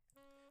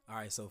All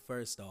right, so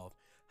first off,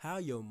 how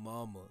your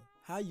mama?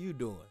 How you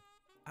doing?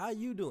 How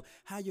you doing?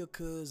 How your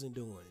cousin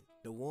doing?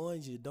 The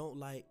ones you don't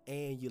like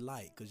and you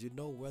like, cause you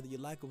know whether you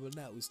like them or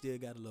not, we still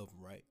gotta love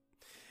them, right?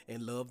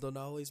 And love don't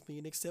always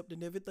mean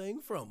accepting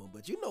everything from them,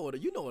 but you know what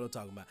I'm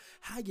talking about.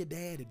 How your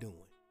daddy doing,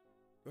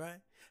 right?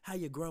 How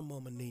your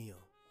grandmama Neil?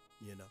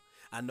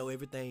 I know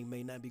everything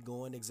may not be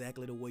going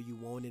exactly the way you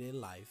want it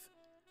in life.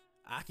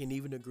 I can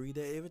even agree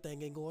that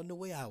everything ain't going the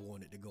way I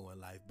want it to go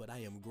in life, but I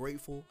am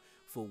grateful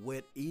for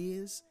what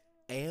is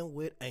and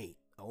what ain't.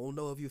 I don't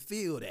know if you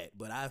feel that,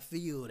 but I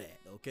feel that,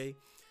 okay?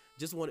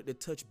 Just wanted to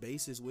touch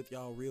bases with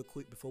y'all real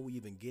quick before we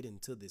even get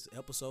into this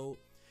episode.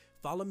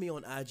 Follow me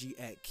on IG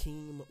at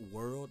Keem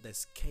World.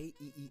 That's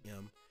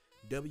KeemWXRLD.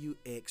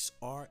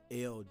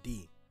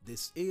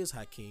 This is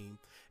Hakeem,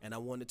 and I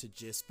wanted to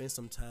just spend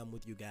some time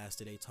with you guys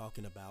today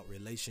talking about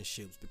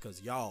relationships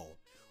because y'all,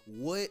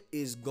 what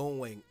is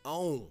going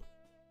on?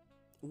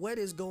 What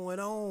is going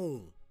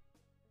on?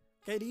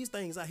 Okay, these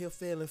things out here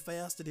failing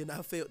faster than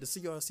I failed the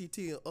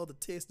CRCT and other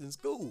tests in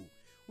school.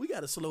 We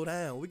got to slow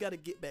down. We got to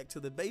get back to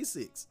the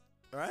basics,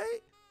 all right?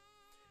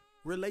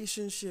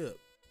 Relationship.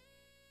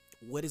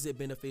 What is it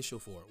beneficial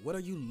for? What are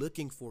you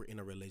looking for in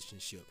a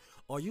relationship?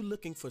 Are you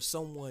looking for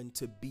someone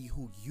to be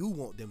who you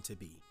want them to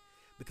be?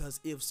 Because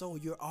if so,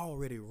 you're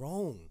already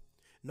wrong.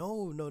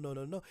 No.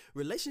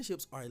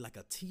 Relationships are like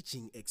a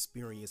teaching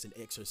experience and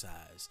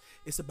exercise.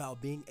 It's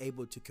about being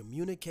able to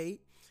communicate,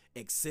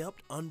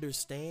 accept,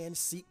 understand,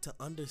 seek to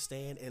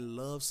understand, and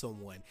love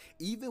someone,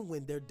 even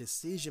when their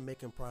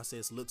decision-making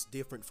process looks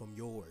different from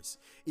yours,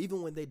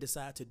 even when they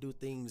decide to do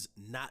things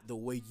not the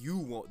way you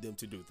want them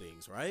to do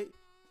things, right?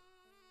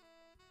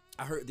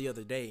 I heard the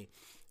other day,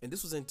 and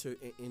this was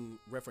in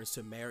reference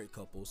to married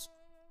couples,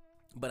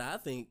 but I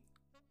think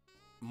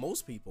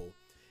most people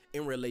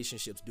in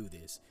relationships do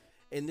this.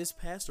 And this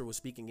pastor was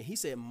speaking, and he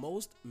said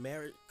most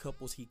married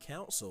couples he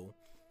counsel,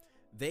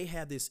 they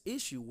have this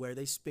issue where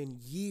they spend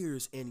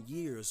years and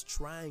years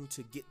trying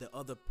to get the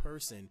other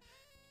person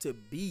to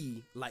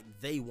be like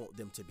they want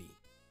them to be.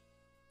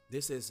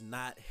 This is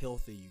not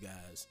healthy, you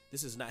guys.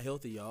 This is not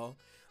healthy, y'all.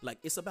 Like,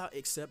 it's about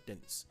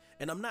acceptance.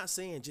 And I'm not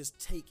saying just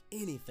take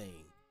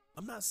anything.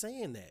 I'm not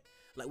saying that.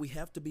 Like, we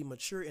have to be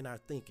mature in our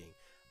thinking.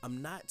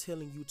 I'm not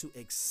telling you to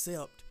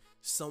accept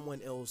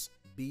someone else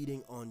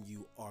beating on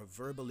you or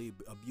verbally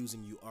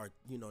abusing you or,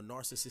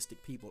 narcissistic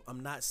people.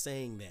 I'm not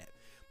saying that.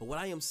 But what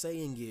I am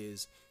saying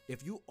is,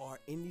 if you are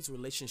in these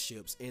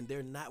relationships and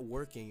they're not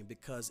working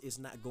because it's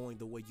not going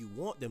the way you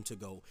want them to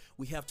go,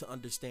 we have to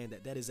understand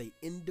that that is an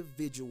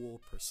individual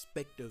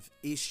perspective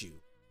issue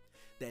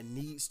that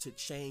needs to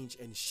change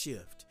and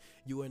shift.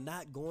 You are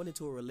not going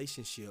into a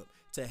relationship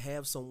to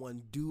have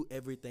someone do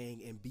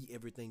everything and be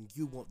everything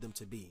you want them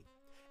to be.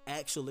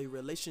 Actually,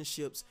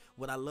 relationships,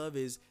 what I love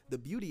is the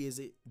beauty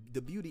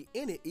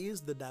in it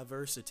is the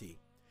diversity,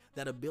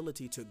 that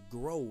ability to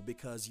grow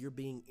because you're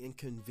being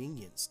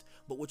inconvenienced.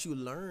 But what you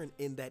learn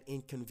in that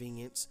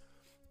inconvenience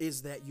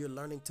is that you're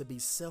learning to be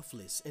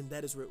selfless, and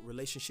that is what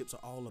relationships are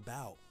all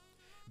about.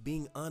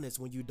 Being honest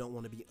when you don't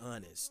want to be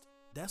honest.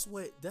 That's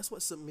what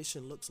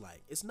submission looks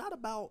like. It's not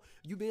about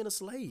you being a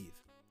slave.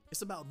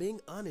 It's about being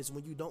honest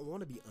when you don't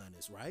want to be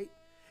honest, right?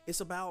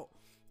 It's about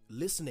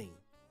listening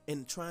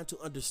and trying to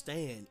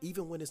understand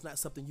even when it's not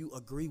something you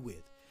agree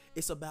with.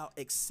 It's about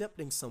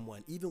accepting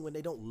someone even when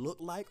they don't look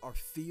like or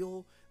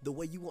feel the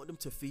way you want them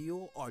to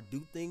feel or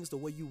do things the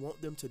way you want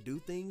them to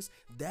do things.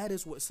 That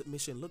is what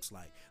submission looks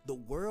like. The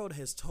world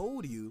has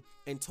told you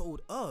and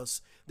told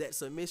us that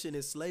submission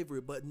is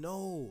slavery, but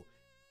no,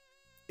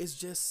 it's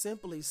just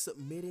simply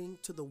submitting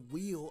to the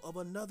will of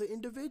another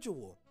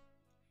individual.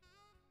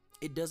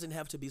 It doesn't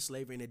have to be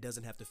slavery, and it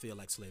doesn't have to feel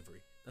like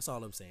slavery. That's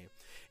all I'm saying.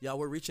 Y'all,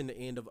 we're reaching the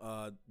end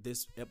of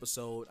this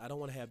episode. I don't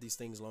want to have these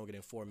things longer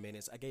than 4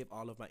 minutes. I gave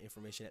all of my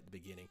information at the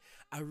beginning.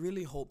 I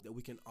really hope that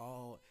we can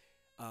all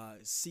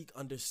seek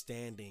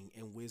understanding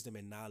and wisdom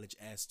and knowledge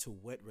as to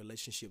what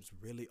relationships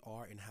really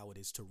are and how it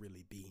is to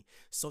really be,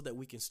 so that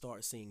we can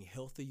start seeing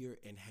healthier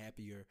and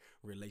happier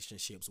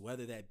relationships,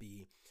 whether that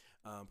be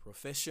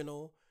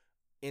professional,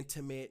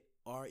 intimate,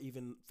 or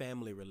even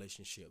family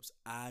relationships.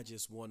 I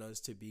just want us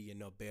to be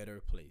in a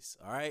better place.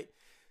 All right.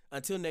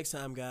 Until next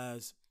time,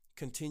 guys,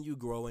 continue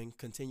growing,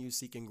 continue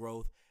seeking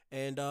growth.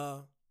 And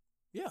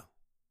yeah,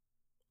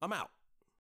 I'm out.